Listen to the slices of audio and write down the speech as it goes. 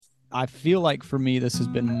I feel like for me, this has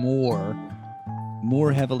been more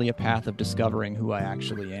heavily a path of discovering who I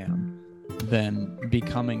actually am than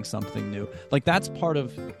becoming something new. Like that's part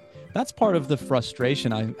of the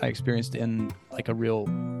frustration I experienced in like a real,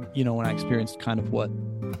 when I experienced kind of what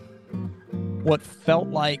felt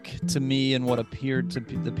like to me and what appeared to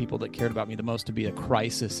the people that cared about me the most to be a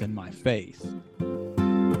crisis in my faith.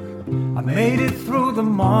 I made it through the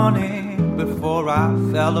morning before I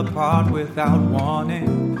fell apart without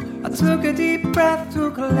warning. I took a deep breath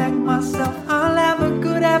to collect myself. I'll have a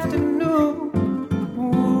good afternoon.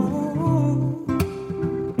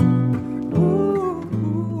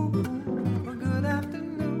 A good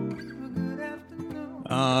afternoon.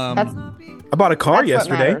 I bought a car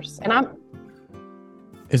yesterday. And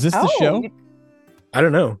Is this the show? I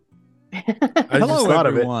don't know. I Hello, just thought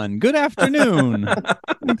everyone. of it. Good afternoon.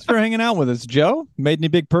 Thanks for hanging out with us, Joe. Made any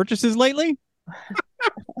big purchases lately?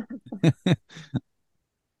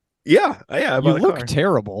 Yeah. I You bought a look car.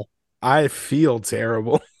 terrible. I feel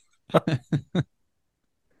terrible.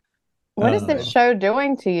 what is this show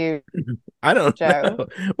doing to you? I don't Joe?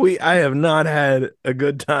 know. I have not had a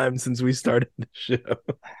good time since we started the show.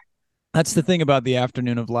 That's the thing about the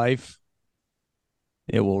afternoon of life.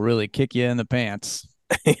 It will really kick you in the pants.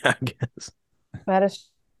 Yeah, I guess. That is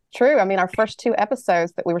true. I mean, our first 2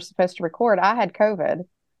 episodes that we were supposed to record, I had COVID.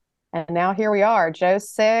 And now here we are. Joe's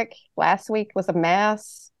sick. Last week was a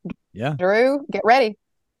mess. Yeah. Drew, get ready.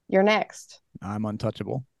 You're next. I'm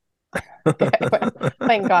untouchable.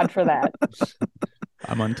 Thank God for that.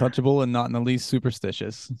 I'm untouchable and not in the least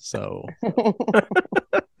superstitious. So,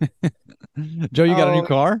 Joe, you got a new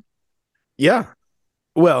car? Yeah.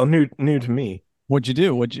 Well, new to me. What'd you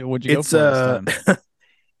do? What'd you go for this time?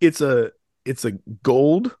 It's a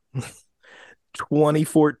gold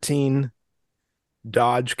 2014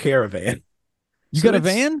 Dodge Caravan. You got a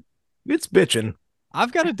van? It's bitching.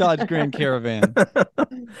 I've got a Dodge Grand Caravan.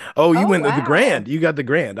 You went with the Grand. You got the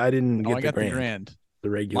Grand. I didn't get I got the Grand. The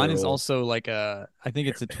regular. Mine is also like I think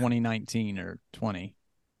it's a 2019 or 20.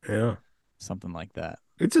 Yeah. Something like that.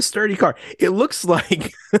 It's a sturdy car. It looks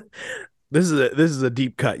like this is a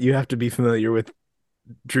deep cut. You have to be familiar with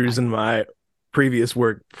Drew's and my previous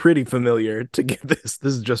work, pretty familiar to get this.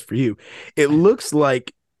 This is just for you. It looks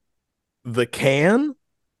like the Can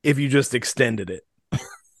if you just extended it.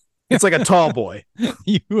 It's like a tall boy.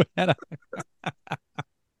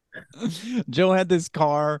 Joe had this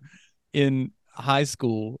car in high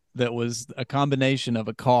school that was a combination of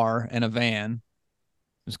a car and a van.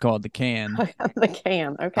 It was called the Can. The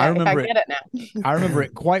Can. Okay. I get it now. I remember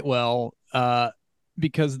it quite well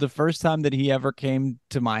because the first time that he ever came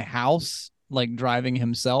to my house, like driving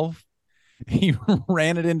himself, he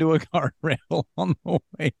ran it into a guardrail on the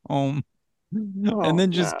way home and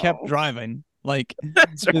then just kept driving. Like,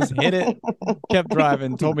 just hit it, kept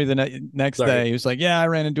driving, told me the next day. He was like, yeah, I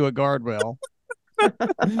ran into a guardrail.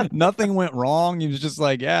 Nothing went wrong. He was just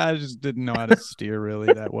like, yeah, I just didn't know how to steer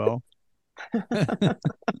really that well.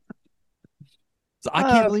 So I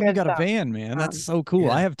can't believe you got a van, man. That's so cool.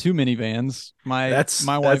 Yeah. I have 2 minivans. My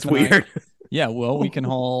wife and weird. Yeah, well, we can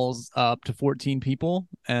haul up to 14 people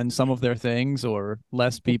and some of their things, or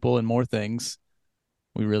less people and more things.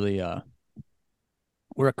 We really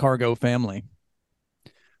we're a cargo family.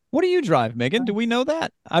 What do you drive, Megan? Do we know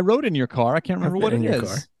that? I rode in your car. I can't remember what it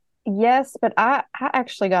is. Yes, but I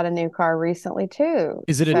actually got a new car recently too.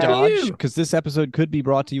 Is it a Dodge? Because this episode could be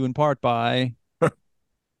brought to you in part by...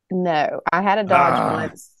 No, I had a Dodge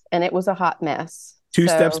once, and it was a hot mess. 2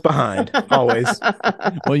 steps behind, always.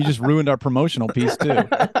 Well, you just ruined our promotional piece too.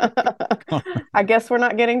 I guess we're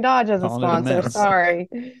not getting Dodge as a sponsor. Sorry.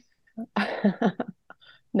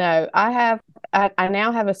 No, I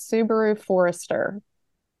now have a Subaru Forester.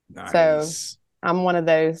 Nice. So I'm one of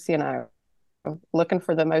those, looking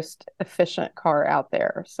for the most efficient car out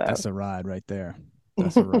there. So that's a ride right there.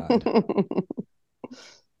 That's a ride.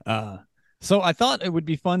 So I thought it would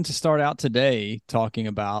be fun to start out today talking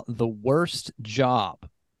about the worst job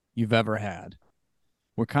you've ever had.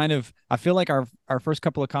 I feel like our first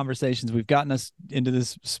couple of conversations, we've gotten us into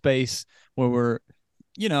this space where we're,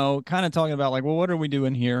 kind of talking about like, well, what are we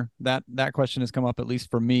doing here? That question has come up, at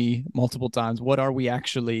least for me, multiple times. What are we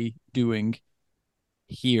actually doing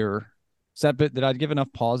here? Did I give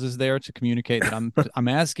enough pauses there to communicate that I'm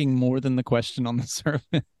asking more than the question on the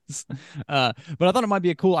surface? But I thought it might be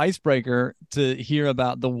a cool icebreaker to hear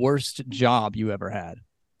about the worst job you ever had.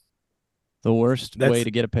 The worst way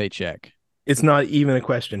to get a paycheck. It's not even a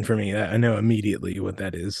question for me. I know immediately what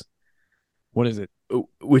that is. What is it?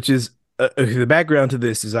 Which is the background to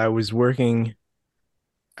this is I was in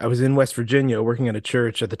West Virginia working at a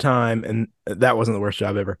church at the time, and that wasn't the worst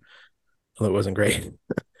job ever. Well, it wasn't great.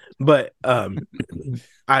 But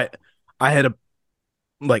I I had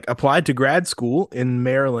applied to grad school in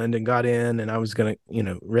Maryland and got in, and I was gonna,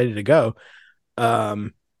 ready to go.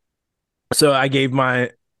 So I gave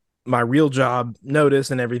my real job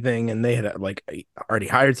notice and everything, and they had already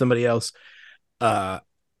hired somebody else.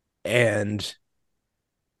 And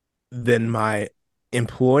then my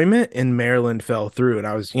employment in Maryland fell through, and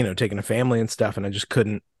I was, taking a family and stuff, and I just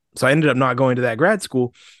couldn't. So I ended up not going to that grad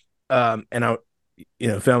school. And I,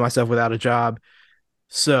 found myself without a job.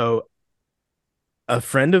 So a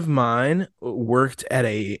friend of mine worked at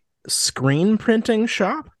a screen printing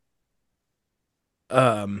shop.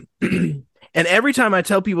 And every time I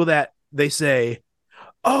tell people that, they say,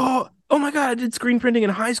 oh my God, I did screen printing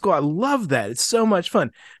in high school. I love that. It's so much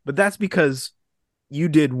fun. But that's because you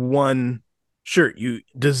did one shirt. You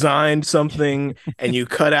designed something and you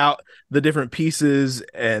cut out the different pieces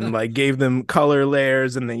and gave them color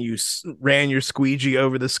layers, and then you ran your squeegee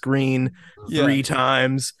over the screen 3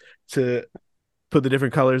 times to put the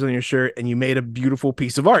different colors on your shirt, and you made a beautiful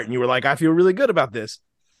piece of art, and you were like, I feel really good about this.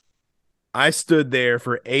 I stood there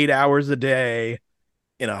for 8 hours a day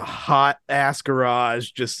in a hot ass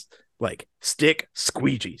garage, just stick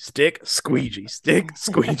squeegee, stick squeegee, stick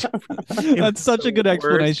squeegee. That's such a good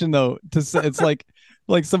explanation, though. To say it's like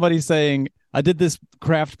somebody saying, I did this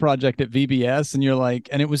craft project at VBS, and you're like,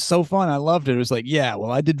 and it was so fun. I loved it. It was like, yeah,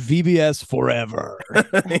 well, I did VBS forever.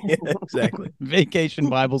 Yeah, exactly. Vacation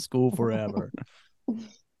Bible School forever.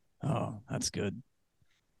 Oh, that's good.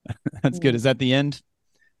 That's good. Is that the end?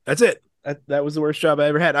 That's it. That was the worst job I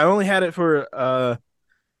ever had. I only had it for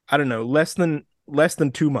I don't know, less than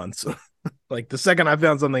 2 months. The second I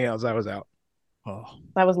found something else, I was out. Oh,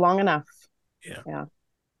 that was long enough. Yeah.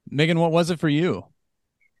 Megan, what was it for you?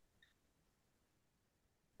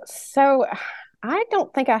 So I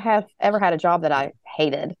don't think I have ever had a job that I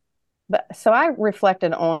hated, but so I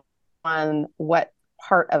reflected on what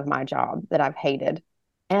part of my job that I've hated.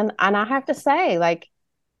 And I have to say,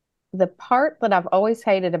 the part that I've always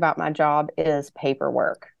hated about my job is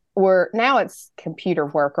paperwork. Or now it's computer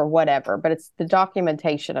work or whatever, but it's the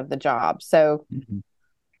documentation of the job. So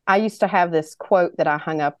I used to have this quote that I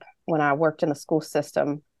hung up when I worked in the school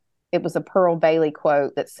system. It was a Pearl Bailey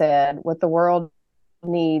quote that said, what the world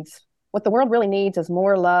really needs is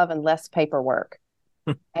more love and less paperwork.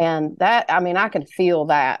 And that, I can feel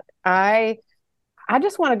that. I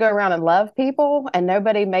just want to go around and love people and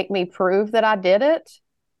nobody make me prove that I did it.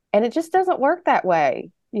 And it just doesn't work that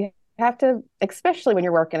way. You have to, especially when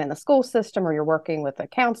you're working in the school system or you're working with a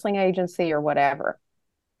counseling agency or whatever,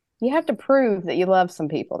 you have to prove that you love some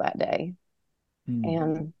people that day.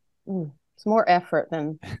 And it's more effort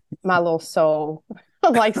than my little soul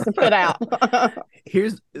likes to put out.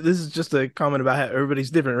 This is just a comment about how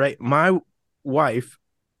everybody's different, right? My wife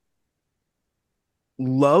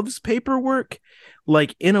loves paperwork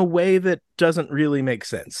in a way that doesn't really make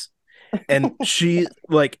sense. And she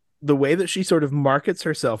the way that she sort of markets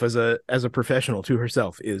herself as a professional to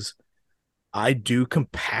herself is, I do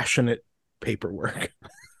compassionate paperwork.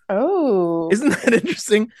 Oh, isn't that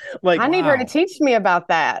interesting? I need her to teach me about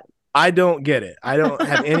that. I don't get it. I don't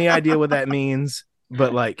have any idea what that means,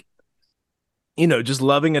 but just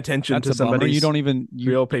loving attention to somebody.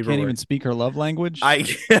 You real paperwork. Can't even speak her love language. I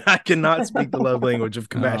cannot speak the love language of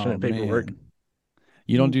compassionate paperwork. Man.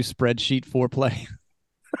 You don't do spreadsheet foreplay.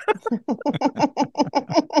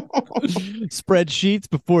 Spreadsheets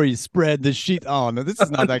before you spread the sheet. Oh no, this is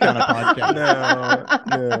not that kind of podcast.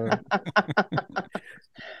 No.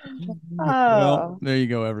 Well, there you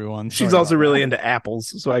go, everyone. She's also really into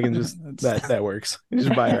apples, so I can just that works.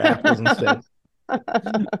 Just buy her apples instead.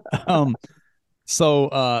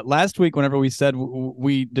 So last week, whenever we said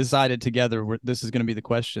we decided together this is going to be the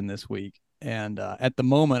question this week, and at the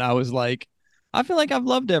moment I was like, I feel like I've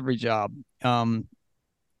loved every job.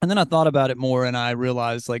 And then I thought about it more, and I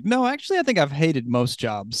realized, no, actually, I think I've hated most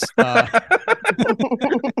jobs.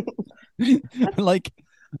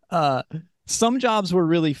 Some jobs were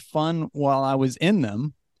really fun while I was in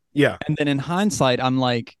them. Yeah. And then in hindsight, I'm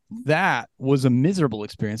like, that was a miserable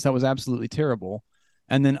experience. That was absolutely terrible.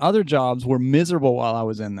 And then other jobs were miserable while I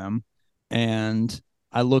was in them. And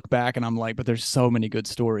I look back and I'm like, but there's so many good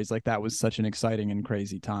stories. That was such an exciting and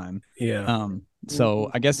crazy time. Yeah. So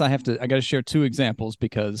I guess I got to share 2 examples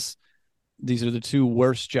because these are the 2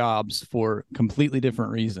 worst jobs for completely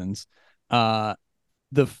different reasons. The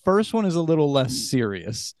first one is a little less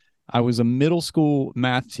serious. I was a middle school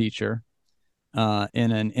math teacher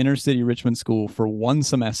in an inner city Richmond school for 1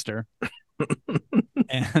 semester.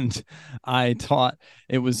 And I taught,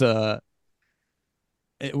 it was an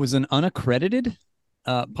unaccredited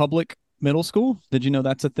public middle school. Did you know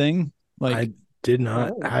that's a thing? did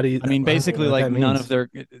not. Oh. How do you? I mean, I don't basically, know what like that none of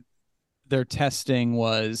means. their testing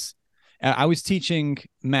was. I was teaching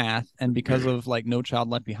math, and because of like No Child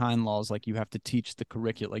Left Behind laws, like you have to teach the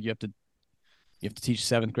curriculum, like you have to teach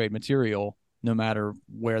seventh grade material no matter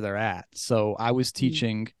where they're at. So I was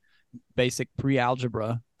teaching basic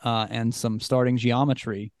pre-algebra and some starting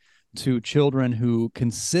geometry to children who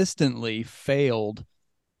consistently failed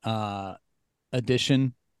uh,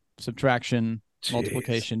 addition, subtraction, Jeez.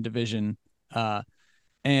 multiplication, division, uh,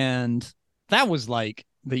 and that was like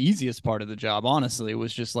the easiest part of the job. Honestly, it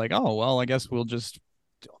was just like, oh well, I guess we'll just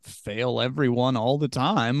fail everyone all the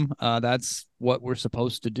time. That's what we're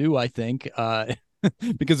supposed to do, I think.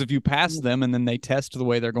 Because if you pass them and then they test the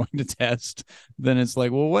way they're going to test, then it's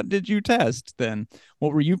like, well, what did you test then?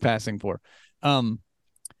 What were you passing for? Um,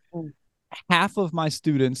 Half of my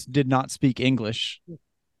students did not speak English.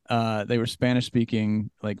 They were Spanish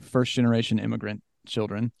speaking, like first generation immigrant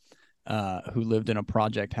children who lived in a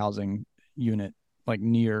project housing unit like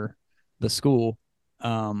near the school.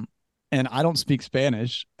 And I don't speak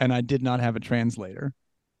Spanish and I did not have a translator.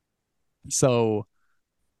 So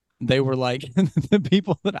they were like the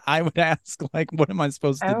people that I would ask, like, what am I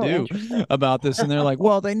supposed to Oh, do interesting. about this? And they're like,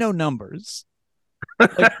 well, they know numbers.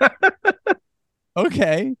 Like,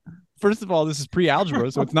 okay. First of all, this is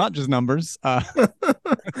pre-algebra, so it's not just numbers.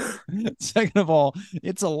 Second of all,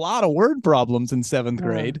 it's a lot of word problems in seventh Yeah.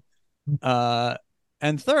 grade.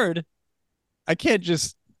 And third, I can't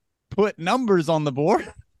just put numbers on the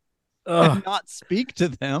board Oh, and not speak to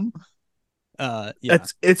them. Yeah,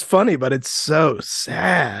 it's funny, but it's so it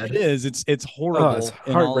sad. is. It's Oh, it's horrible in all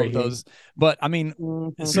of heartbreaking. those. But I mean,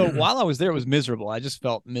 Mhm. so while I was there, it was miserable. I just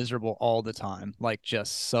felt miserable all the time, like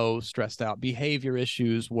just so stressed out. Behavior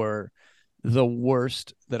issues were the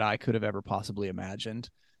worst that I could have ever possibly imagined.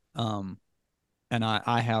 Um, and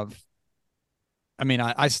I have, I mean,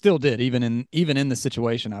 I still did even in the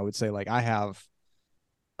situation. I would say like I have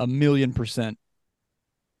 1,000,000%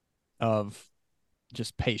 of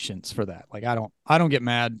just patience for that. Like I don't get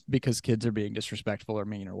mad because kids are being disrespectful or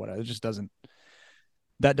mean or whatever. It just doesn't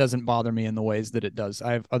that doesn't bother me in the ways that it does.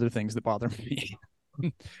 I have other things that bother me.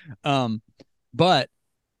 um but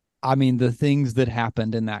I mean the things that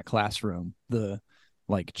happened in that classroom, the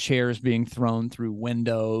like chairs being thrown through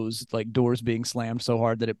windows, like doors being slammed so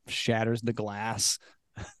hard that it shatters the glass.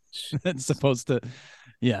 It's supposed to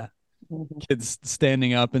yeah, Mhm. kids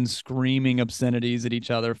standing up and screaming obscenities at each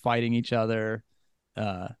other, fighting each other.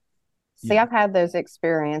 Uh See, yeah. I've had those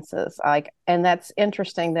experiences, like, and that's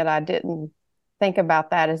interesting that I didn't think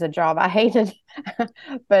about that as a job I hated,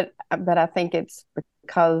 but I think it's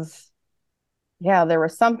because, yeah, there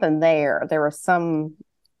was something there. There was some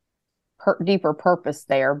deeper purpose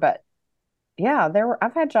there. But yeah,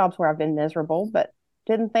 I've had jobs where I've been miserable, but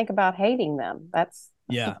didn't think about hating them. That's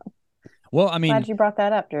Yeah. Well, I mean, glad you brought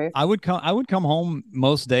that up, Drew. I would come home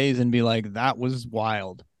most days and be like, that was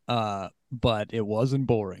wild. But it wasn't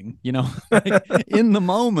boring, you know. Like in the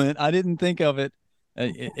moment, I didn't think of it.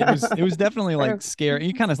 It was definitely like True. scary.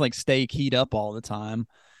 You kind of like stay keyed up all the time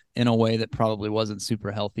in a way that probably wasn't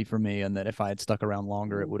super healthy for me, and that if I had stuck around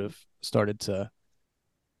longer, it would have started to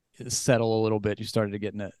settle a little bit. You started to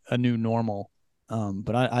get in a new normal.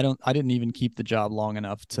 But I didn't even keep the job long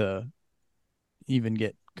enough to even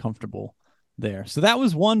get comfortable there. So that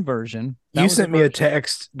was one version. That You was a sent me a version.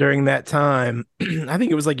 text during that time. I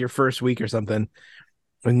think it was like your first week or something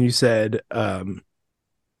when you said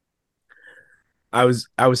I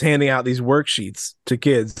was handing out these worksheets to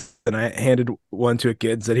kids, and I handed one to a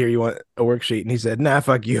kid, said, "Here, you want a worksheet?" And he said, "Nah,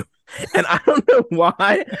 fuck you." And I don't know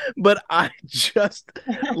why, but I just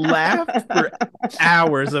laughed for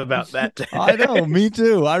hours about that I know, text. me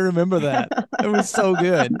too. I remember that. It was so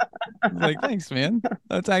good. Like, thanks, man.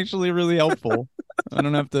 That's actually really helpful. I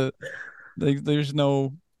don't have to. There's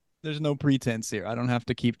no pretense here. I don't have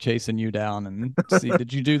to keep chasing you down and see.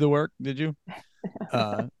 Did you do the work? Did you?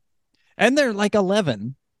 Uh, and they're like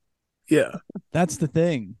 11. Yeah. That's the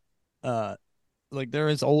thing. Uh, like they're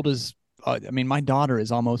as old as. I mean, my daughter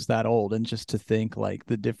is almost that old, and just to think like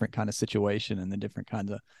the different kind of situation and the different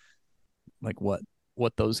kinds of like what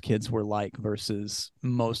those kids were like versus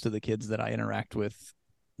most of the kids that I interact with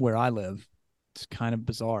where I live. It's kind of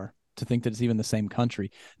bizarre to think that it's even the same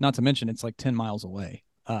country. Not to mention it's like 10 miles away.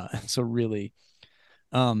 So really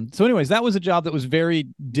so anyways, that was a job that was very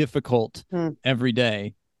difficult Hmm. every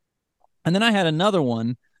day. And then I had another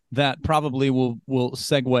one that probably will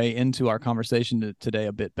segue into our conversation today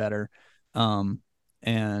a bit better.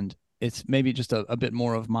 And it's maybe just a bit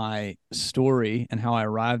more of my story and how I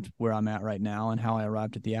arrived where I'm at right now and how I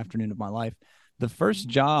arrived at the afternoon of my life. The first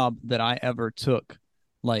job that I ever took,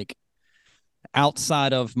 like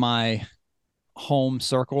outside of my home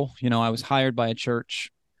circle. You know, I was hired by a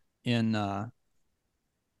church in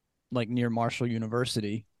like near Marshall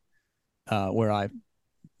University, where I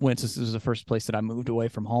went to. This was the first place that I moved away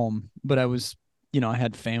from home, but I was, you know, I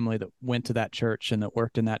had family that went to that church and that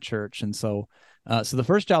worked in that church. And so, so the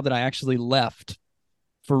first job that I actually left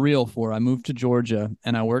for real I moved to Georgia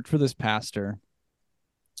and I worked for this pastor.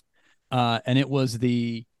 And it was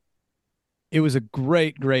a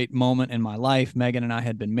great moment in my life. Megan and I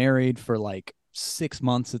had been married for like 6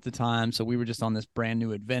 months at the time. So we were just on this brand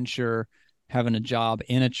new adventure, having a job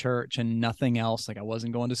in a church and nothing else. Like I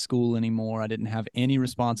wasn't going to school anymore. I didn't have any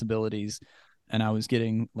responsibilities. And I was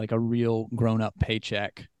getting like a real grown up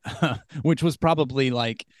paycheck, which was probably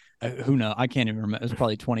like, who knows? I can't even remember. It was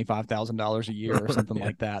probably $25,000 a year or something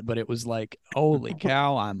like that. But it was like, holy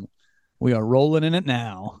cow, we are rolling in it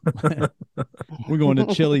now. We're going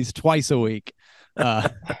to Chili's twice a week.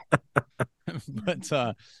 But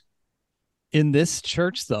in this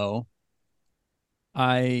church, though,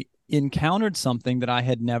 I encountered something that I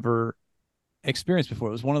had never experienced before.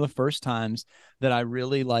 It was one of the first times that I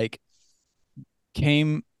really like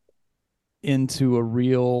came into a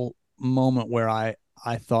real moment where I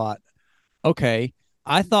thought, okay,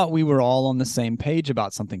 I thought we were all on the same page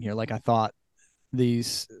about something here. Like I thought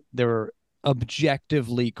there were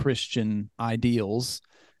objectively Christian ideals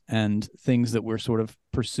and things that we're sort of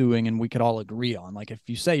pursuing and we could all agree on. Like if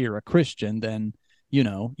you say you're a Christian, then, you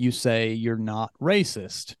know, you say you're not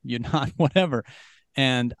racist, you're not whatever.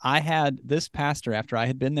 And I had this pastor, after I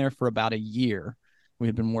had been there for about a year, we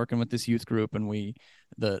had been working with this youth group, and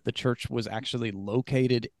the church was actually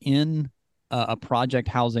located in a project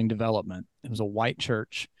housing development. It was a white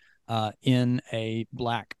church in a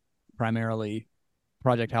black, primarily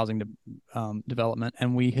project housing development.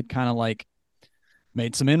 And we had kind of like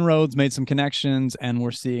made some inroads, made some connections, and we're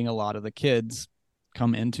seeing a lot of the kids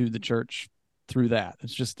come into the church through that.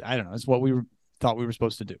 It's just, I don't know, it's what we thought we were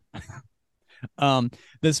supposed to do.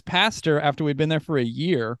 This pastor, after we'd been there for a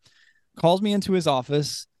year, calls me into his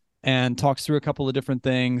office and talks through a couple of different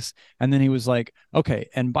things. And then he was like, okay,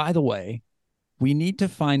 and by the way, we need to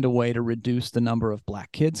find a way to reduce the number of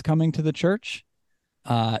black kids coming to the church.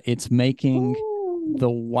 It's making the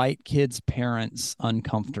white kids' parents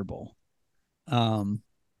uncomfortable.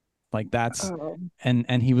 Like that's,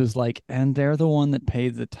 and he was like, and they're the one that pay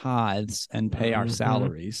the tithes and pay our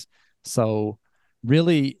salaries. So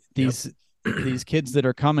really these kids that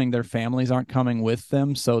are coming, their families aren't coming with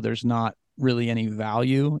them. So there's not really any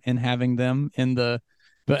value in having them in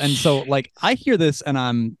and so like I hear this and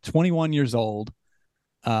I'm 21 years old.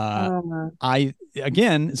 It's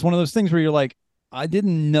one of those things where you're like, I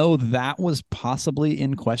didn't know that was possibly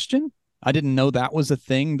in question. I didn't know that was a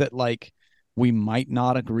thing that like we might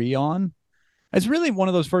not agree on. It's really one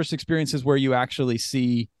of those first experiences where you actually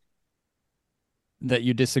see that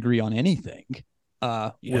you disagree on anything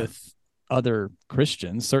with other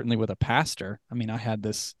Christians, certainly with a pastor. I mean, I had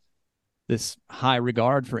this high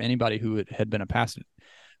regard for anybody who had been a pastor.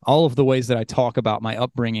 All of the ways that I talk about my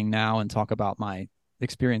upbringing now and talk about my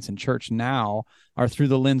experience in church now are through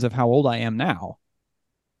the lens of how old I am now.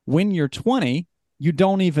 When you're 20, you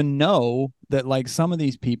don't even know that like some of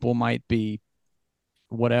these people might be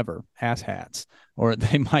whatever, asshats, or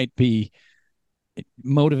they might be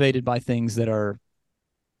motivated by things that are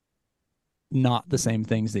not the same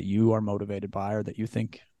things that you are motivated by or that you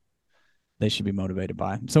think they should be motivated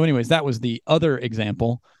by. So anyways, that was the other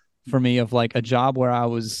example for me of like a job where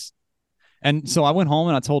and so I went home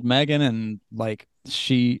and I told Megan, and like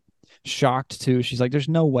she shocked too. She's like, there's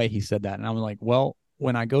no way he said that. And I was like, well,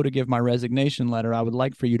 when I go to give my resignation letter, I would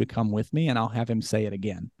like for you to come with me and I'll have him say it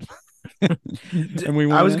again. And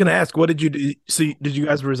I was going to ask, what did you do? So did you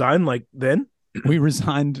guys resign like then? We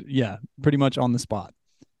resigned. Yeah. Pretty much on the spot.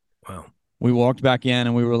 Wow. We walked back in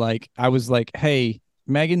and we were like, I was like, hey,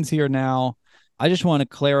 Megan's here now. I just want to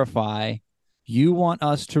clarify. You want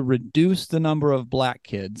us to reduce the number of black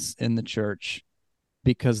kids in the church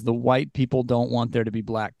because the white people don't want there to be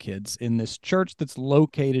black kids in this church that's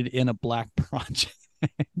located in a black project.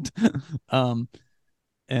 And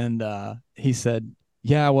he said,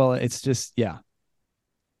 yeah, well, it's just, yeah.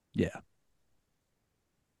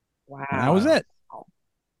 Wow. And that was it.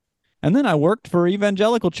 And then I worked for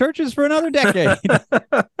evangelical churches for another decade.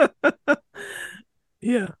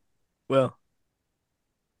 Yeah. Well,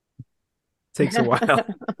 takes a while.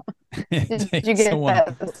 Did you get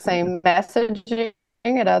that same messaging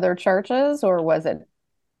at other churches, or was it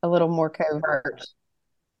a little more covert?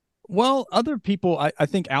 Well, other people, I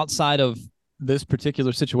think outside of this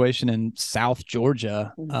particular situation in South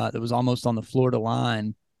Georgia, that was almost on the Florida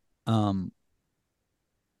line,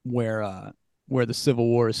 where where the Civil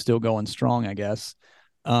War is still going strong, I guess.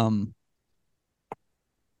 Um,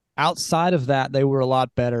 Outside of that, they were a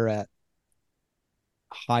lot better at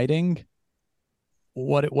hiding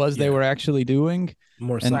what it was they were actually doing,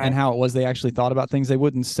 More and how it was they actually thought about things. They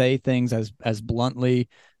wouldn't say things as bluntly,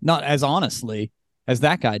 not as honestly as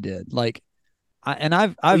that guy did. Like,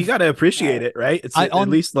 I've you got to appreciate it, right? It's at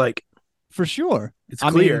least like, for sure, it's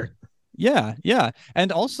clear. Yeah,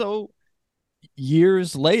 and also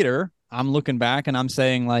years later, I'm looking back and I'm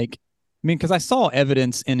saying, like, I mean, because I saw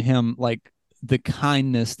evidence in him, like the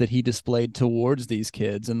kindness that he displayed towards these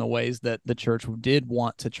kids and the ways that the church did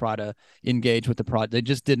want to try to engage with the project. They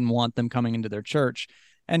just didn't want them coming into their church.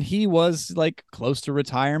 And he was like close to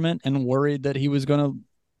retirement and worried that he was going to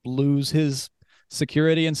lose his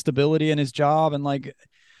security and stability in his job. And like,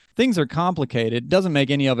 things are complicated. It doesn't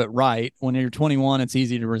make any of it right. When you're 21, it's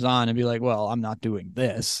easy to resign and be like, well, I'm not doing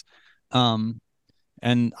this.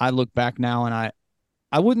 And I look back now and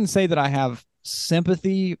I wouldn't say that I have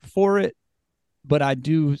sympathy for it, but I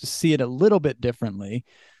do see it a little bit differently.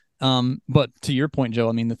 But to your point, Joe,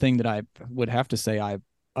 I mean, the thing that I would have to say I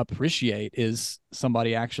appreciate is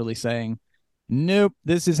somebody actually saying, nope,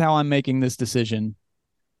 this is how I'm making this decision.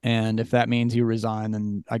 And if that means you resign,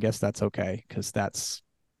 then I guess that's okay, because that's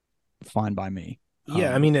fine by me.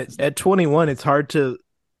 Yeah, I mean, at 21, it's hard to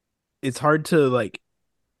like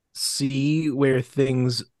see where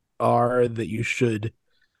things are that you should.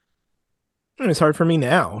 I mean, it's hard for me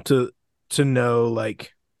now to know,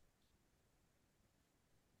 like,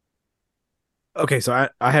 okay, so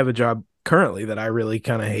I have a job currently that I really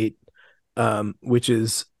kind of hate, which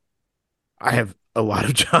is, I have a lot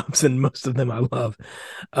of jobs and most of them I love,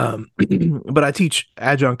 but I teach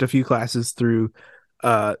adjunct a few classes through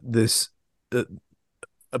this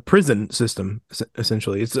a prison system,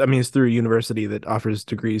 essentially. It's through a university that offers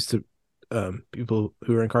degrees to people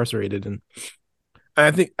who are incarcerated, and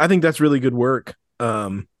I think that's really good work.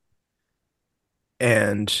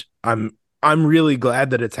 And I'm really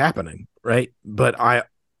glad that it's happening, right? But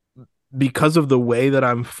because of the way that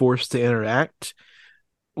I'm forced to interact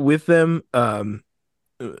with them,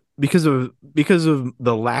 because of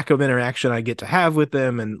the lack of interaction I get to have with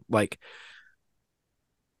them, and like,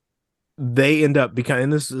 they end up becoming,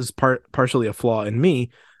 and this is partially a flaw in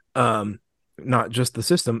me, not just the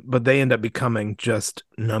system, but they end up becoming just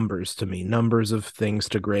numbers to me, numbers of things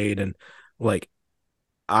to grade. And like,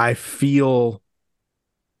 I feel,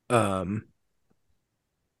 I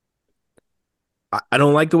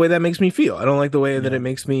don't like the way that makes me feel. I don't like the way that it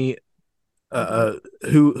makes me,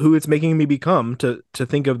 who it's making me become, to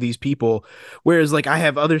think of these people. Whereas like, I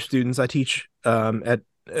have other students I teach at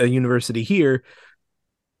a university here,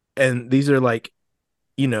 and these are like,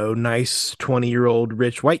 nice 20-year-old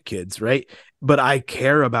rich white kids, right? But I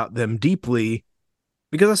care about them deeply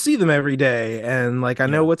because I see them every day, and like, I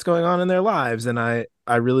know what's going on in their lives, and I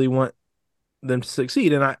really want them to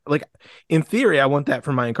succeed. And I, like, in theory, I want that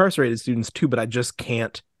for my incarcerated students too, but I just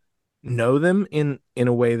can't know them in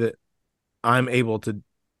a way that I'm able to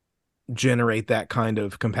generate that kind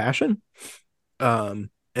of compassion. So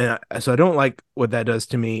I don't like what that does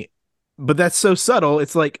to me, but that's so subtle.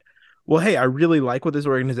 It's like, well, hey, I really like what this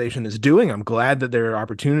organization is doing. I'm glad that there are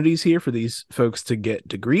opportunities here for these folks to get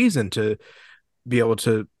degrees and to be able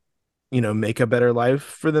to, make a better life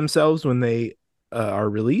for themselves when they are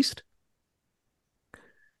released.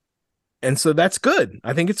 And so that's good.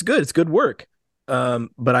 I think it's good. It's good work.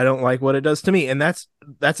 But I don't like what it does to me. And that's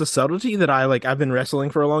a subtlety that I've been wrestling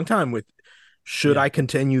for a long time with. Should I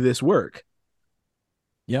continue this work?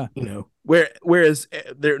 Yeah. Whereas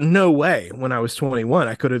there, no way when I was 21,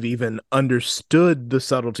 I could have even understood the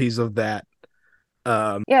subtleties of that.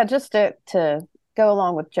 Yeah, just to go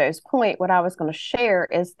along with Joe's point, what I was going to share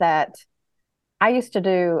is that I used to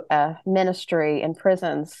do a ministry in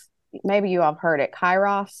prisons. Maybe you all have heard it,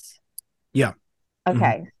 Kairos. Yeah. Okay.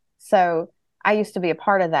 Mm-hmm. So I used to be a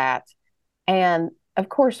part of that. And of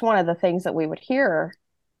course, one of the things that we would hear,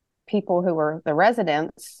 people who were the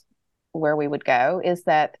residents where we would go, is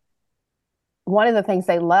that one of the things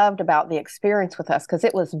they loved about the experience with us, because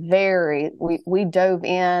it was we dove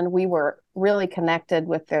in, we were really connected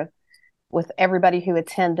with everybody who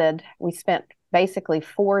attended. We spent basically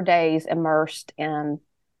 4 days immersed in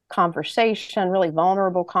conversation, really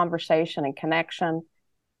vulnerable conversation and connection.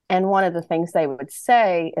 And one of the things they would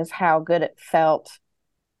say is how good it felt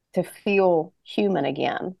to feel human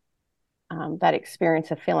again. That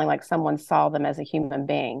experience of feeling like someone saw them as a human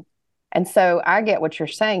being. And so I get what you're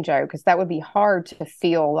saying, Joe, because that would be hard to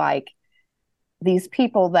feel like these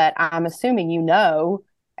people that I'm assuming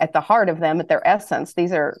at the heart of them, at their essence,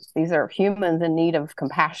 these are humans in need of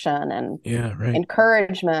compassion and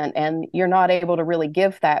encouragement, and you're not able to really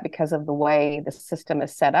give that because of the way the system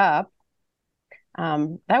is set up.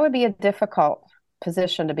 That would be a difficult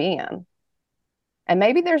position to be in. And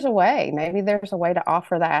maybe there's a way to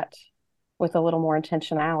offer that with a little more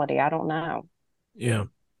intentionality. I don't know. Yeah.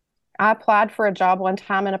 I applied for a job one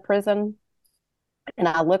time in a prison, and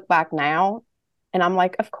I look back now and I'm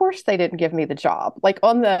like, of course they didn't give me the job. Like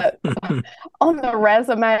on the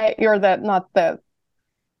resume,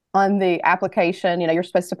 on the application, you're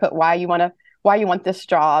supposed to put why you want this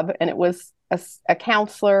job. And it was a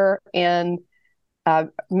counselor in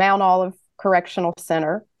Mount Olive Correctional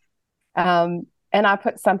Center. And I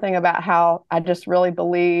put something about how I just really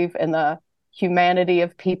believe in the humanity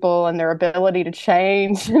of people and their ability to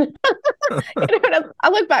change. I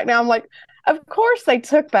look back now, I'm like, of course they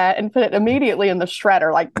took that and put it immediately in the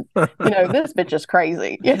shredder. Like, this bitch is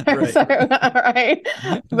crazy. Right. So, right.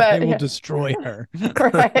 But they will destroy her.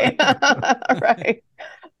 Right. Right.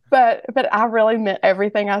 But I really meant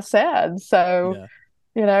everything I said. So,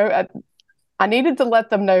 I needed to let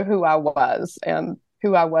them know who I was, and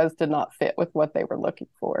who I was did not fit with what they were looking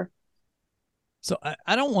for. So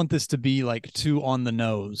I don't want this to be like too on the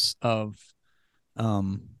nose of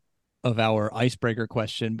our icebreaker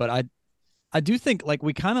question, but I do think like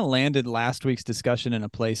we kind of landed last week's discussion in a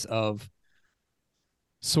place of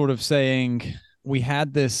sort of saying we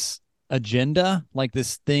had this agenda, like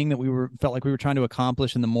this thing that felt like we were trying to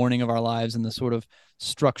accomplish in the morning of our lives, and the sort of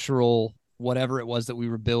structural whatever it was that we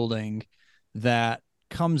were building that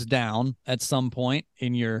comes down at some point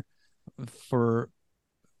in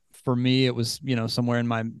for me, it was, somewhere in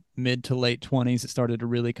my mid to late 20s, it started to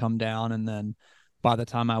really come down. And then by the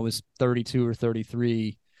time I was 32 or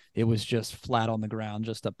 33, it was just flat on the ground,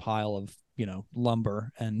 just a pile of,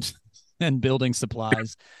 lumber and building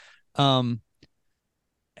supplies. And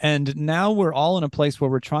now we're all in a place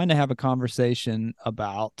where we're trying to have a conversation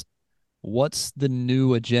about what's the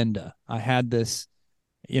new agenda. I had this,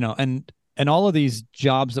 and all of these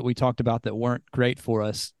jobs that we talked about that weren't great for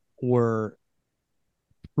us were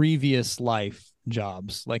previous life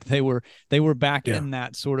jobs. Like they were back in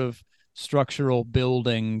that sort of structural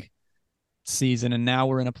building season. And now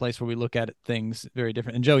we're in a place where we look at things very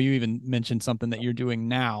different. And Joe, you even mentioned something that you're doing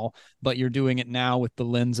now, but you're doing it now with the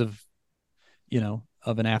lens of,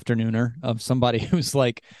 of an afternooner, of somebody who's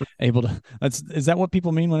like able to, is that what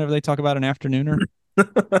people mean whenever they talk about an afternooner?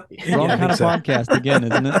 Wrong kind of podcast again,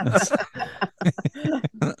 isn't it?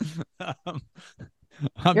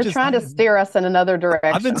 You're trying to steer us in another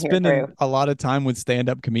direction. I've been spending a lot of time with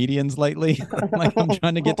stand-up comedians lately. Like I'm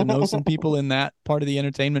trying to get to know some people in that part of the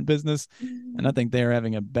entertainment business, and I think they're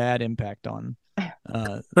having a bad impact on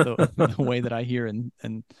the way that I hear and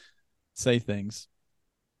say things.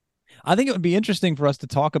 I think it would be interesting for us to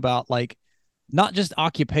talk about, like, not just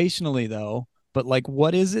occupationally though, but like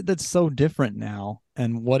what is it that's so different now,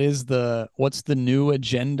 and what's the new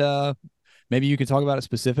agenda? Maybe you could talk about it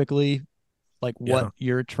specifically, like what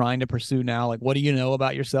you're trying to pursue now. Like, what do you know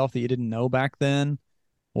about yourself that you didn't know back then?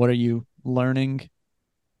 What are you learning?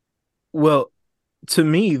 Well, to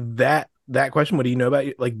me, that question, what do you know about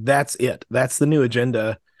you? Like, that's it. That's the new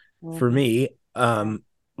agenda for me.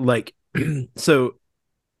 Like, so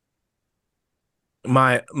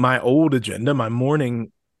my old agenda, my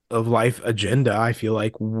morning of life agenda, I feel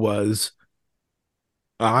like was,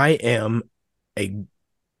 I'm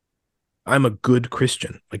a good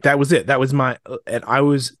Christian. Like that was it. That was and I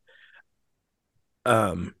was,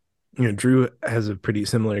 Drew has a pretty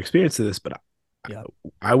similar experience to this, but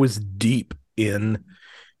I was deep in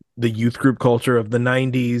the youth group culture of the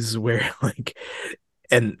 90s where like,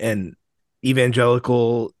 and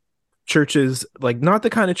evangelical churches, like not the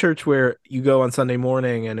kind of church where you go on Sunday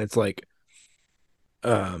morning and it's like,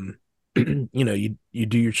 you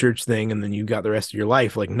do your church thing and then you got the rest of your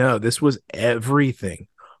life. Like, no, this was everything.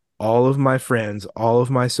 All of my friends, all of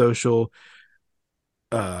my social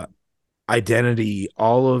identity,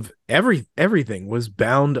 all of everything was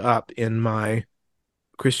bound up in my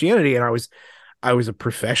Christianity. And I was a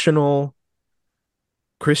professional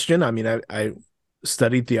Christian. I mean, I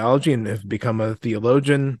studied theology and have become a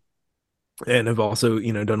theologian, and have also,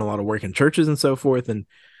 done a lot of work in churches and so forth. And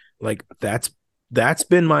like, that's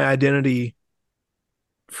been my identity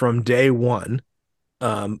from day one,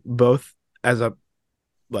 both as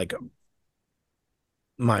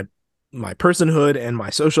my personhood and my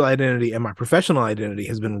social identity and my professional identity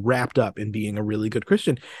has been wrapped up in being a really good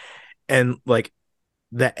Christian. And like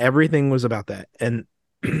that, everything was about that. And,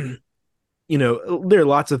 there are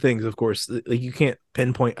lots of things, of course, like you can't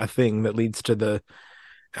pinpoint a thing that leads to the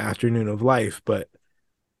afternoon of life, but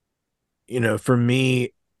for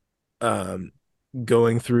me, um,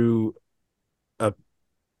 going through a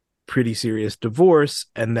pretty serious divorce,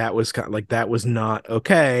 and that was kind of like, that was not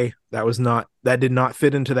okay. That did not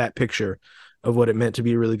fit into that picture of what it meant to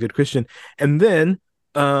be a really good Christian. And then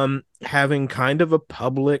having kind of a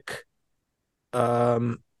public,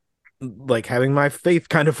 like having my faith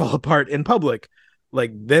kind of fall apart in public,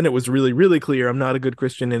 like then it was really, really clear I'm not a good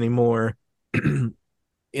Christian anymore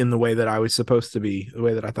in the way that I was supposed to be, the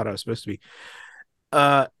way that I thought I was supposed to be.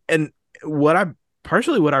 And what I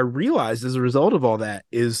realized as a result of all that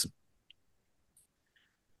is,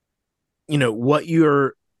 what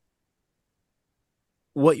your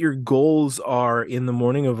goals are in the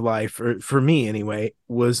morning of life, or for me anyway,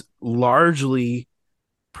 was largely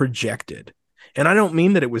projected. And I don't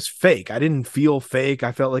mean that it was fake. I didn't feel fake.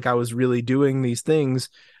 I felt like I was really doing these things.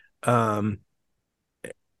 But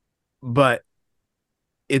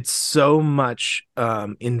it's so much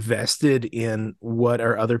invested in what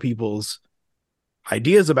are other people's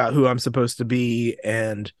ideas about who I'm supposed to be,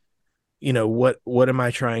 and what am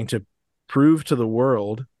I trying to prove to the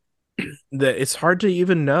world, that it's hard to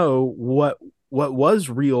even know what was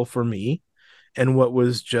real for me and what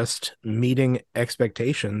was just meeting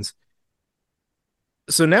expectations.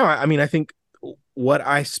 So now, I mean, I think what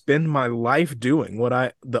I spend my life doing,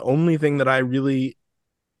 the only thing that I really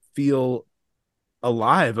feel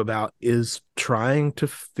alive about, is trying to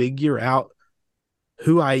figure out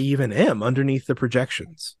who I even am underneath the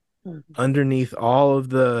projections, underneath all of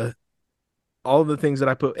the things that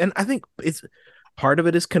I put. And I think it's part of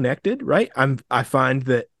it is connected, right? I find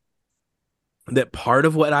that part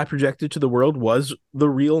of what I projected to the world was the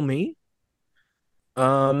real me.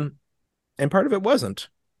 And part of it wasn't.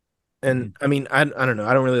 And I mean, I don't know.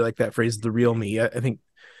 I don't really like that phrase, the real me. I think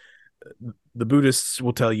the Buddhists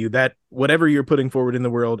will tell you that whatever you're putting forward in the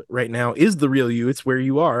world right now is the real you. It's where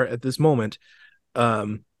you are at this moment.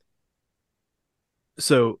 So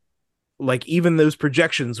like, even those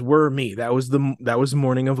projections were me. That was the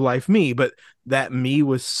morning of life me, but that me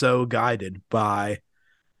was so guided by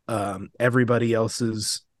everybody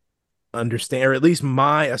else's understand, or at least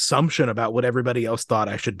my assumption about what everybody else thought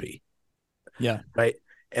I should be. Yeah. Right.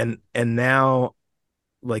 And now,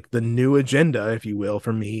 like, the new agenda, if you will,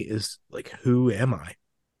 for me is like, who am I?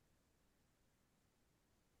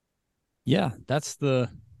 Yeah, that's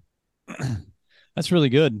that's really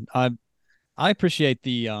good. I appreciate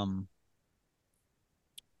the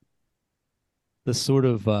sort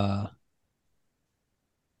of I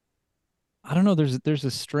don't know, there's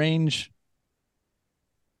a strange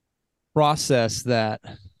process that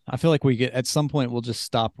I feel like we get at some point. We'll just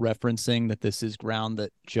stop referencing that this is ground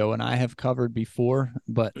that Joe and I have covered before,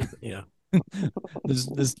 but Yeah.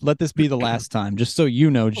 let this be the last time, just so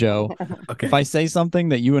you know, Joe. Okay. If I say something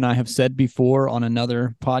that you and I have said before on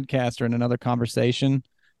another podcast or in another conversation,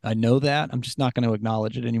 I know that. I'm just not going to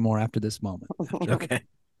acknowledge it anymore after this moment. Okay.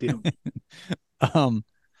 Deal.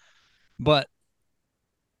 But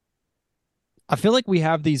I feel like we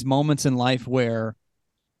have these moments in life where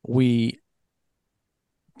we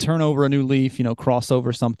turn over a new leaf, cross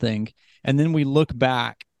over something, and then we look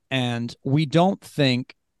back and we don't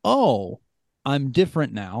think, oh, I'm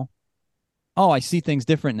different now. Oh, I see things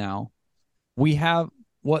different now. We have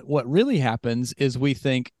what really happens is we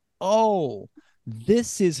think, oh,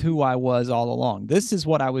 this is who I was all along. This is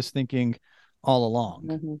what I was thinking all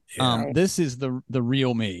along. Yeah. This is the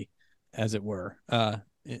real me, as it were,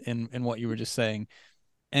 in what you were just saying.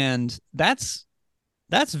 And that's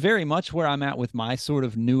very much where I'm at with my sort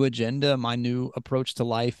of new agenda. My new approach to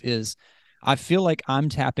life is, I feel like I'm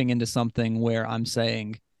tapping into something where I'm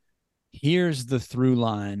saying, here's the through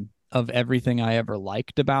line of everything I ever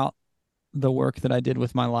liked about the work that I did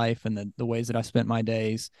with my life and the ways that I spent my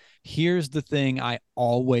days. Here's the thing I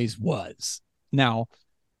always was. Now,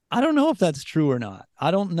 I don't know if that's true or not.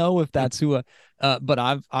 I don't know if that's who,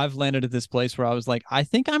 but I've landed at this place where I was like, I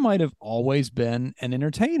think I might have always been an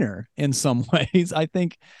entertainer in some ways. I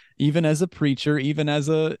think even as a preacher, even as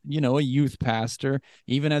a youth pastor,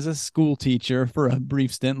 even as a school teacher for a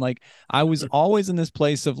brief stint, like I was always in this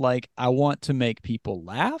place of like, I want to make people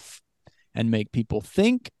laugh and make people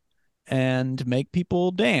think and make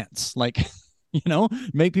people dance, like,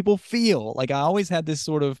 make people feel. Like I always had this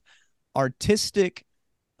sort of artistic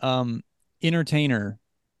entertainer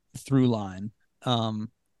through line.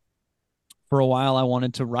 For a while I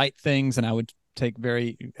wanted to write things, and I would take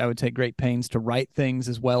great pains to write things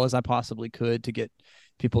as well as I possibly could to get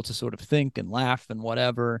people to sort of think and laugh and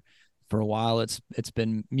whatever. For a while it's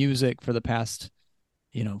been music. For the past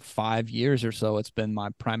 5 years or so, it's been my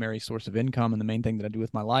primary source of income and the main thing that I do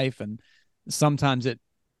with my life. And sometimes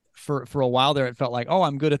for a while there, it felt like, oh,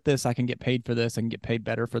 I'm good at this. I can get paid for this. I can get paid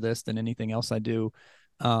better for this than anything else I do.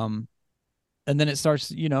 And then it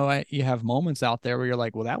starts, you have moments out there where you're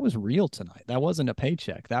like, well, that was real tonight. That wasn't a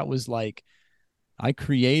paycheck. That was like, I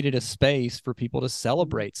created a space for people to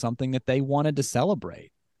celebrate something that they wanted to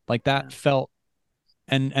celebrate. Like that felt,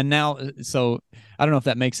 and now, so I don't know if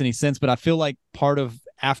that makes any sense, but I feel like part of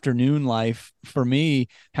afternoon life for me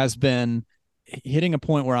has been hitting a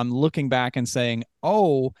point where I'm looking back and saying,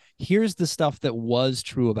 oh, here's the stuff that was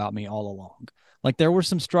true about me all along. Like there were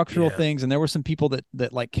some structural things, and there were some people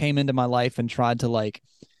that like came into my life and tried to like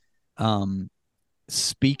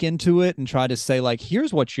speak into it and try to say like,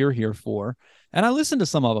 here's what you're here for. And I listened to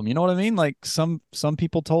some of them, you know what I mean? Like some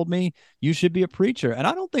people told me you should be a preacher, and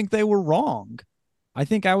I don't think they were wrong. I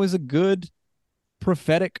think I was a good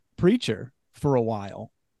prophetic preacher for a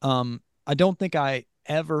while. I don't think I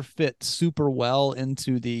ever fit super well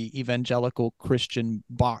into the evangelical Christian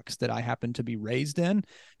box that I happened to be raised in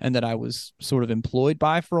and that I was sort of employed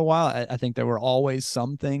by for a while. I think there were always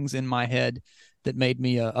some things in my head that made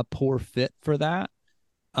me a poor fit for that.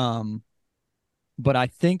 But I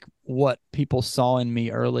think what people saw in me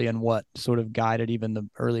early and what sort of guided even the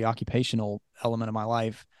early occupational element of my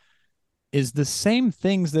life is the same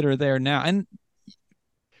things that are there now. And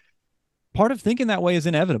part of thinking that way is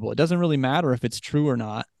inevitable. It doesn't really matter if it's true or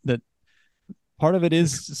not. That part of it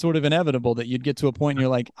is sort of inevitable that you'd get to a point and you're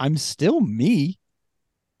like, I'm still me.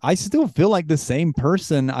 I still feel like the same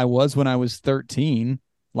person I was when I was 13.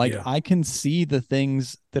 Like I can see the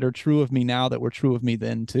things that are true of me now that were true of me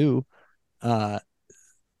then too. I'm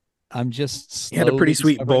just you had a pretty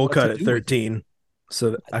sweet bowl cut at 13.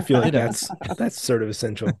 So I feel like that's sort of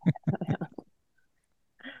essential.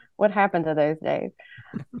 What happened to those days?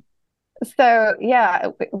 So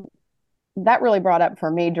yeah, that really brought up for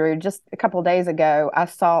me, Drew. Just a couple of days ago, I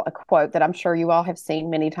saw a quote that I'm sure you all have seen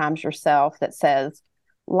many times yourself that says,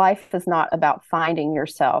 life is not about finding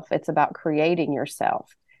yourself, it's about creating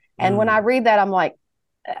yourself. And when I read that, I'm like,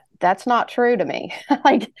 that's not true to me.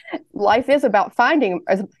 Like life is about finding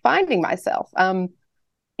myself.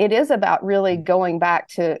 It is about really going back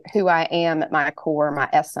to who I am at my core, my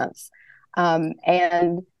essence. And,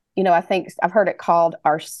 I think I've heard it called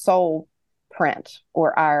our soul print,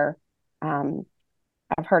 or I've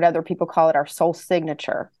heard other people call it our soul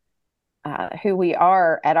signature, who we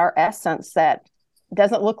are at our essence that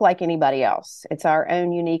doesn't look like anybody else. It's our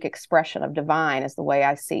own unique expression of divine is the way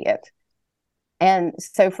I see it. And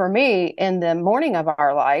so for me, in the morning of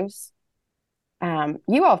our lives,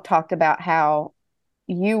 you all have talked about how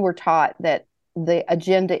you were taught that the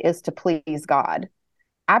agenda is to please God.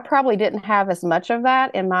 I probably didn't have as much of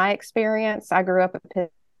that in my experience. I grew up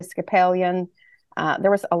Episcopalian.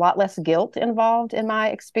 There was a lot less guilt involved in my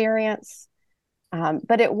experience,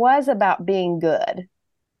 but it was about being good.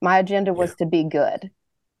 My agenda was to be good.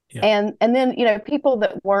 Yeah. And then, people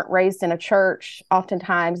that weren't raised in a church,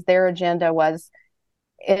 oftentimes their agenda was,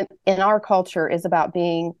 in our culture, is about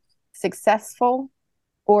being successful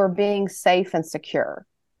or being safe and secure.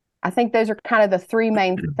 I think those are kind of the three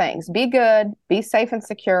main things: be good, be safe and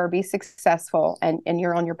secure, be successful, and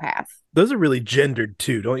you're on your path. Those are really gendered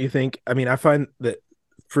too, don't you think? I mean, I find that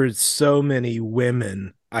for so many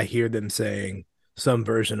women, I hear them saying some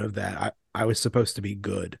version of that. I was supposed to be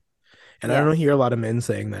good. And I don't hear a lot of men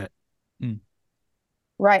saying that.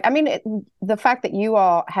 Right. I mean, the fact that you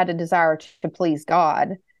all had a desire to please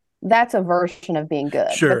God, that's a version of being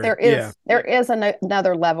good. Sure. But there is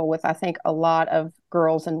another level with, I think, a lot of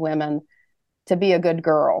girls and women to be a good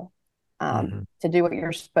girl, to do what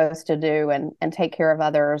you're supposed to do and take care of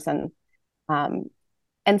others. And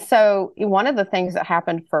so one of the things that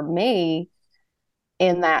happened for me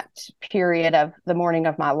in that period of the morning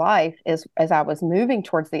of my life is, as I was moving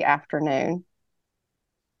towards the afternoon,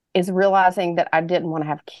 is realizing that I didn't want to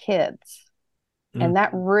have kids. And that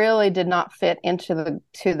really did not fit into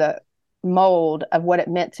the mold of what it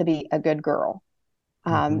meant to be a good girl.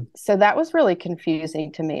 So that was really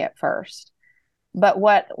confusing to me at first. But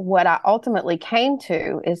what I ultimately came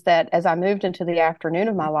to is that as I moved into the afternoon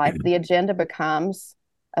of my life, the agenda becomes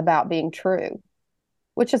about being true,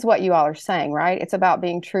 which is what you all are saying, right? It's about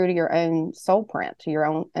being true to your own soul print, to your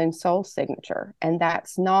own soul signature. And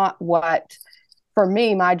that's not what, for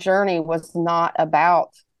me, my journey was not about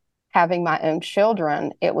having my own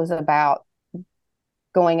children. It was about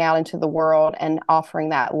going out into the world and offering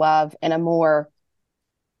that love in a more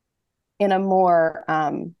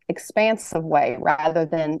expansive way, rather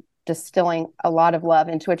than distilling a lot of love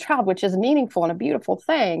into a child, which is meaningful and a beautiful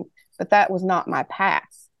thing. But that was not my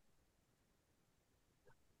path.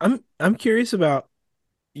 I'm curious about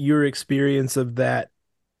your experience of that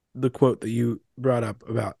the quote that you brought up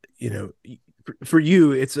about, for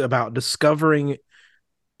you, it's about discovering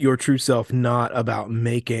your true self, not about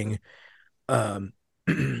making, um,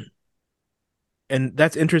 and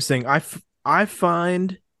that's interesting. I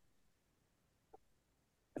find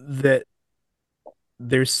that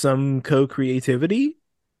there's some co-creativity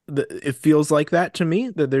that it feels like that to me,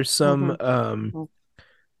 that there's some, Mm-hmm.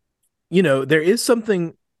 there is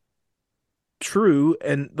something true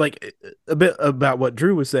and like a bit about what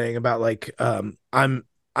Drew was saying about like I'm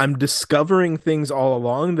discovering things all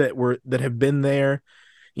along that have been there,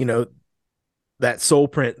 you know, that soul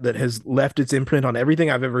print that has left its imprint on everything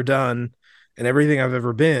I've ever done and everything I've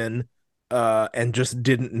ever been, and just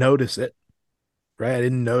didn't notice it, right? I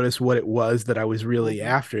didn't notice what it was that I was really Mm-hmm.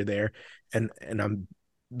 after there, and I'm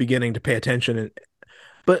beginning to pay attention.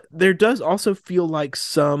 But there does also feel like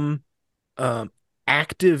some um,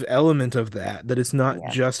 active element of that it's not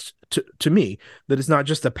Yes. just to me, that it's not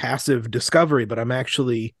just a passive discovery, but I'm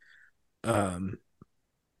actually um,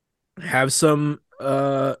 have some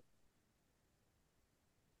I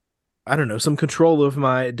don't know, some control of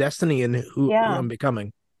my destiny and who Yeah. I'm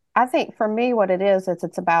becoming. I think for me, what it is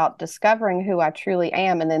it's about discovering who I truly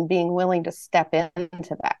am and then being willing to step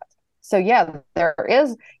into that. So, yeah,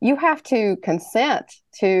 you have to consent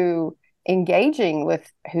to engaging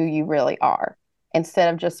with who you really are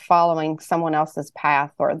instead of just following someone else's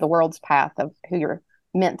path or the world's path of who you're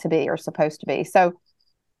meant to be or supposed to be. So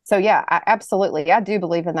yeah, absolutely. I do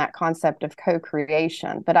believe in that concept of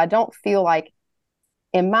co-creation, but I don't feel like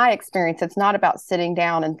in my experience, it's not about sitting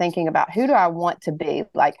down and thinking about who do I want to be,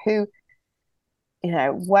 like who,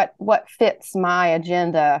 what fits my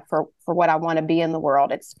agenda for what I want to be in the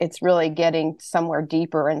world. It's really getting somewhere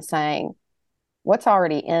deeper and saying what's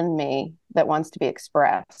already in me that wants to be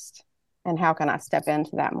expressed, and how can I step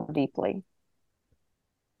into that more deeply.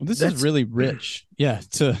 Well, this is That's really rich, yeah,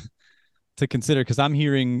 to consider because I'm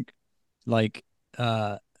hearing like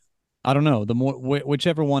uh I don't know, the more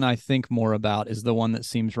whichever one I think more about is the one that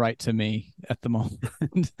seems right to me at the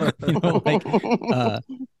moment. Like uh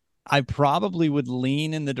I probably would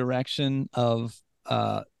lean in the direction of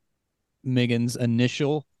Megan's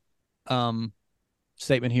initial um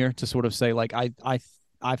statement here to sort of say like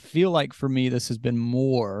I feel like for me this has been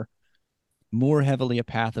more heavily a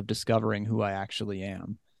path of discovering who I actually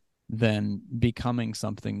am than becoming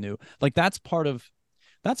something new. Like that's part of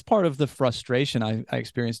the frustration I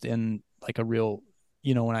experienced in like a real,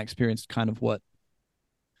 when I experienced kind of what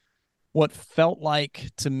felt like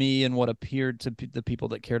to me and what appeared to the people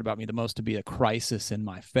that cared about me the most to be a crisis in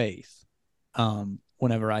my faith.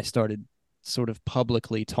 Whenever I started sort of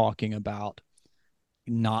publicly talking about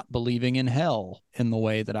not believing in hell in the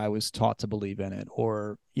way that I was taught to believe in it,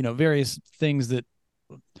 or, various things that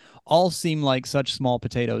all seem like such small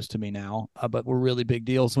potatoes to me now, but were really big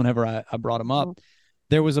deals whenever I brought them up.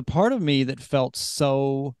 There was a part of me that felt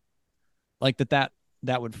so like that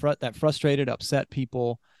would that frustrated, upset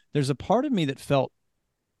people. There's a part of me that felt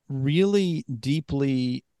really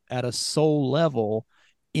deeply at a soul level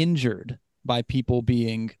injured by people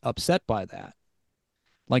being upset by that.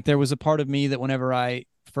 Like there was a part of me that whenever I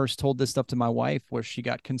first told this stuff to my wife, where she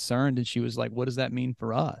got concerned and she was like, what does that mean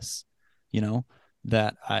for us? You know,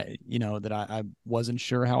 that I wasn't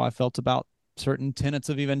sure how I felt about certain tenets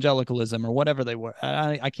of evangelicalism or whatever they were.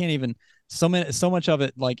 I can't even, so much of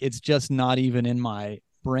it, like it's just not even in my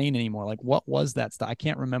brain anymore. Like what was that stuff? I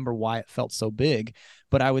can't remember why it felt so big,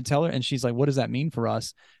 but I would tell her and she's like, what does that mean for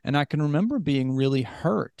us? And I can remember being really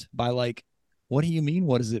hurt by like, what do you mean?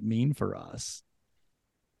 What does it mean for us?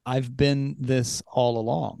 I've been this all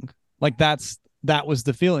along. Like that was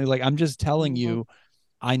the feeling. Like I'm just telling Mm-hmm. you,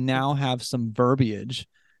 I now have some verbiage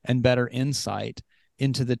and better insight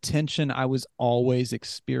into the tension I was always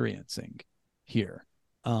experiencing here.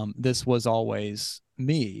 This was always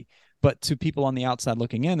me. But to people on the outside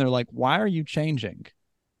looking in, they're like, why are you changing?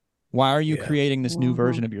 Why are you yeah. creating this new Mm-hmm.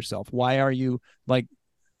 version of yourself? Why are you like,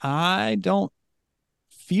 I don't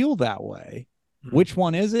feel that way. Mm. Which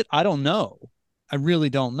one is it? I don't know. I really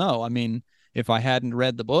don't know. I mean, if I hadn't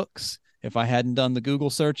read the books, if I hadn't done the Google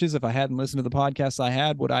searches, if I hadn't listened to the podcasts I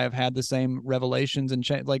had, would I have had the same revelations and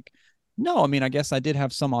change? Like, no, I mean, I guess I did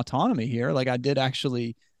have some autonomy here. Like, I did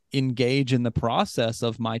actually engage in the process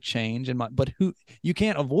of my change and but you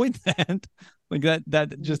can't avoid that. Like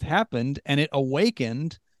that just happened and it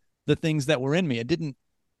awakened the things that were in me. It didn't,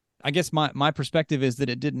 I guess my perspective is that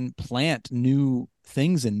it didn't plant new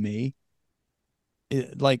things in me.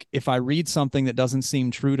 Like if I read something that doesn't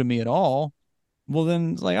seem true to me at all, well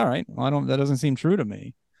then it's like, all right, well, that doesn't seem true to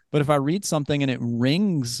me. But if I read something and it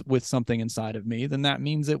rings with something inside of me, then that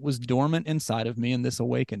means it was dormant inside of me and this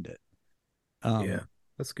awakened it. Yeah. Um,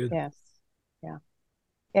 That's good. Yes. Yeah.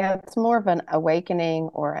 Yeah. It's more of an awakening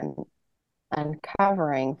or an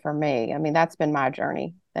uncovering for me. I mean, that's been my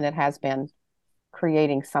journey, and it has been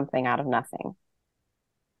creating something out of nothing.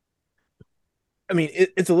 I mean,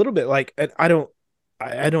 it's a little bit like, and I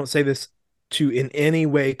don't say this to in any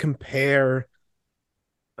way compare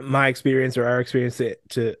my experience or our experience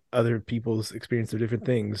to other people's experience of different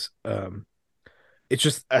things. It's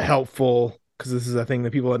just a helpful, because this is a thing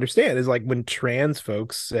that people understand, is like when trans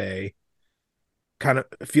folks say, kind of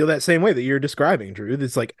feel that same way that you're describing, Drew.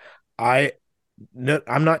 It's like, I no,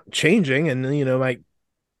 I'm not changing, and you know,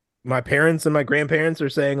 my parents and my grandparents are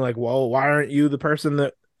saying like, well, why aren't you the person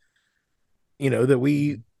that you know that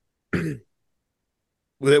we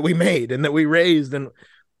made and that we raised? And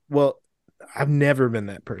well, I've never been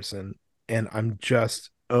that person, and I'm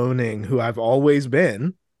just owning who I've always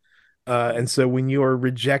been. And so when you're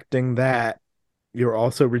rejecting that, you're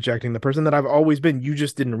also rejecting the person that I've always been. You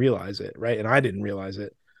just didn't realize it, right? And I didn't realize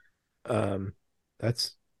it. Um,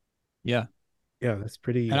 that's Yeah. yeah, that's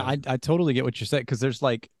pretty. And I totally get what you're saying, because there's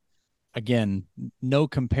like, again, no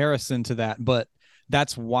comparison to that, but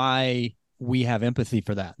that's why we have empathy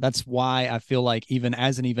for that. That's why I feel like even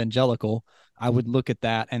as an evangelical, I would look at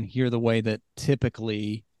that and hear the way that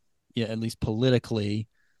typically, yeah, at least politically,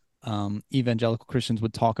 evangelical Christians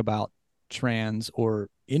would talk about trans or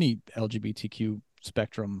any LGBTQ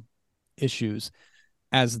spectrum issues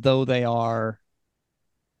as though they are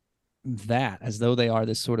as though they are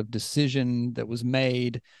this sort of decision that was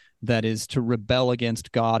made that is to rebel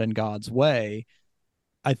against God and God's way.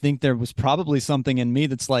 I think there was probably something in me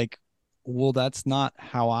that's like, well, that's not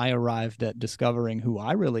how I arrived at discovering who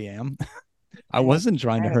I really am. I wasn't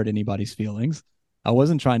trying to Right. hurt anybody's feelings. I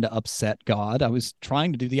wasn't trying to upset God. I was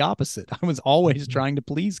trying to do the opposite. I was always trying to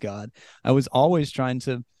please God. I was always trying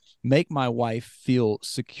to make my wife feel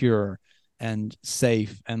secure and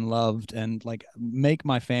safe and loved, and like make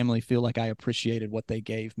my family feel like I appreciated what they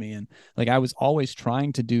gave me. And like I was always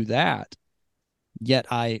trying to do that, yet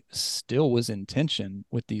I still was in tension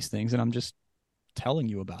with these things. And I'm just telling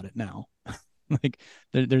you about it now. Like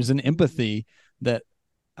there's an empathy that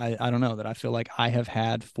I don't know, that I feel like I have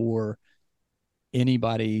had for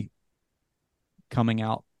anybody coming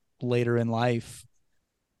out later in life,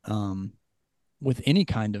 um, with any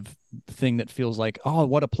kind of thing that feels like, oh,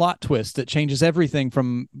 what a plot twist that changes everything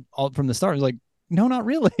from the start. It's like, no, not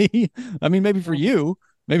really. I mean, maybe for you,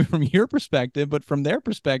 maybe from your perspective, but from their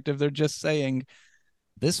perspective, they're just saying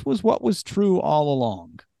this was what was true all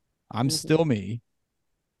along. I'm Mhm. still me.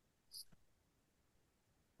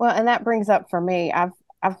 Well, and that brings up for me, I've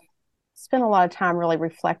spent a lot of time really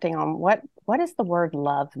reflecting on what does the word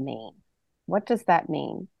love mean? What does that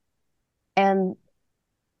mean? And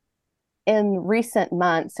in recent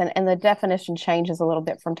months, and the definition changes a little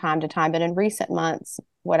bit from time to time, but in recent months,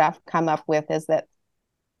 what I've come up with is that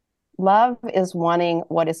love is wanting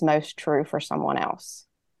what is most true for someone else.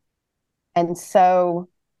 And so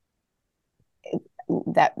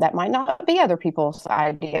that might not be other people's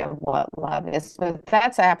idea of what love is, but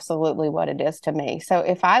that's absolutely what it is to me. So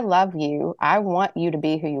if I love you, I want you to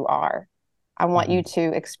be who you are. I want you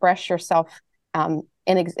to express yourself in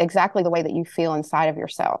exactly the way that you feel inside of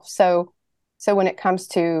yourself. So when it comes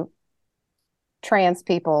to trans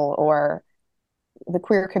people or the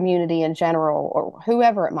queer community in general, or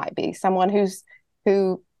whoever it might be, someone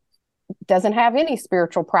who doesn't have any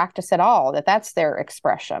spiritual practice at all, that's their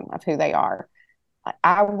expression of who they are.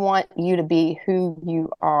 I want you to be who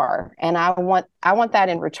you are, and I want that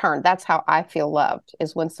in return. That's how I feel loved,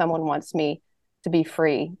 is when someone wants me to be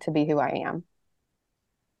free to be who I am.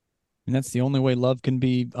 And that's the only way love can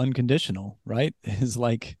be unconditional, right? Is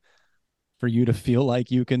like for you to feel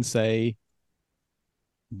like you can say,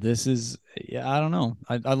 this is, yeah, I don't know.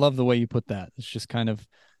 I love the way you put that. It's just kind of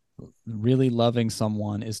really loving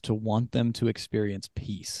someone is to want them to experience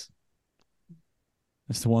peace.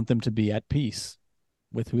 It's to want them to be at peace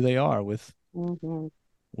with who they are, Mm-hmm.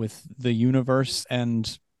 with the universe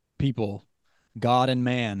and people, God and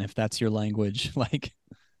man, if that's your language. Like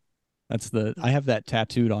I have that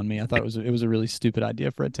tattooed on me. I thought it was a really stupid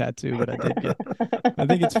idea for a tattoo, but I did get, I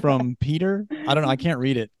think it's from Peter. I don't know. I can't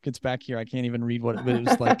read it. It's back here. I can't even read what, but it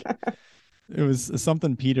was like, it was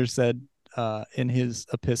something Peter said in his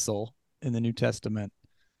epistle in the New Testament.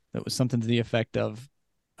 That was something to the effect of,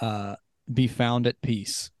 be found at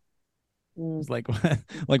peace. It's like,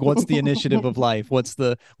 like, what's the initiative of life? What's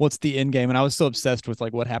the end game? And I was so obsessed with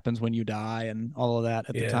like what happens when you die and all of that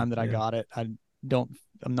at the time that I got it.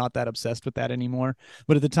 I'm not that obsessed with that anymore.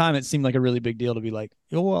 But at the time, it seemed like a really big deal to be like,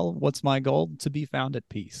 oh, well, what's my goal? To be found at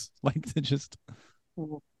peace. Like to just.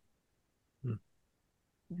 Yeah.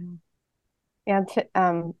 Yeah,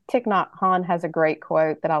 Thich Nhat Hanh has a great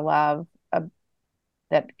quote that I love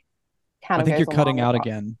that kind I of think goes you're along cutting with out all.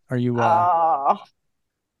 again. Are you Oh,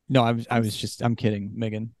 no, I I'm was just I'm kidding,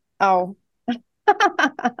 Megan. oh.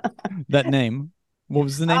 That name. What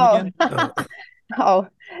was the name Oh, again? oh,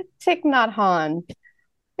 Thich Nhat Hanh.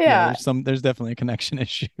 Yeah, Yeah. there's definitely a connection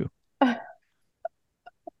issue.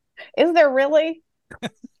 Is there really?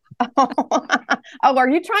 Oh, are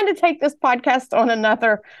you trying to take this podcast on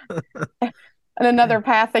another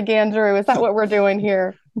path again, Drew? Is that what we're doing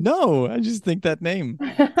here? No, I just think that name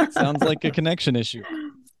sounds like a connection issue.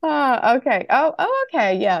 Okay.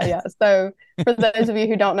 Okay. Yeah, yeah. So for those of you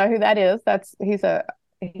who don't know who that is,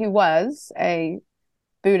 he was a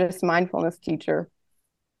Buddhist mindfulness teacher,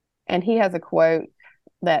 and he has a quote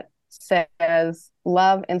that says,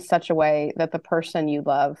 "Love in such a way that the person you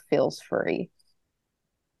love feels free."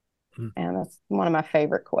 And that's one of my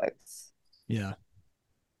favorite quotes. Yeah.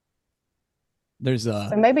 There's So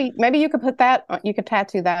maybe you could you could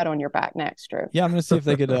tattoo that on your back next, Drew. yeah, I'm gonna see if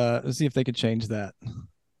they could see if they could change that.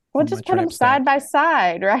 We'll on my just put them tramp stamp. side by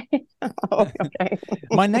side, right? Oh, okay.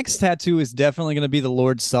 My next tattoo is definitely gonna be the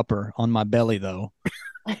Lord's Supper on my belly, though,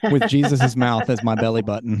 with Jesus's mouth as my belly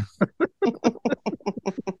button.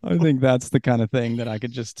 I think that's the kind of thing that I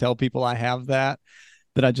could just tell people I have that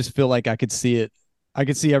I just feel like I could see it. I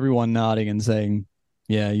could see everyone nodding and saying,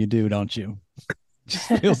 "Yeah, you do, don't you?"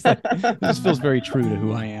 It just feels very true to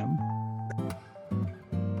who I am.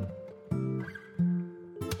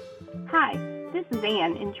 Hi, this is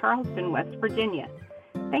Ann in Charleston, West Virginia.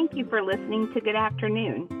 Thank you for listening to Good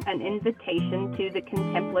Afternoon, an invitation to the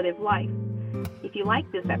contemplative life. If you like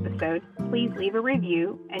this episode, please leave a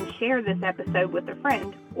review and share this episode with a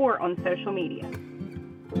friend or on social media.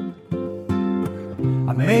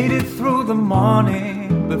 I made it through the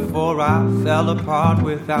morning before I fell apart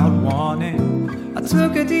without warning. I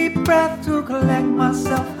took a deep breath to collect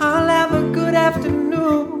myself. I'll have a good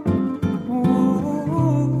afternoon.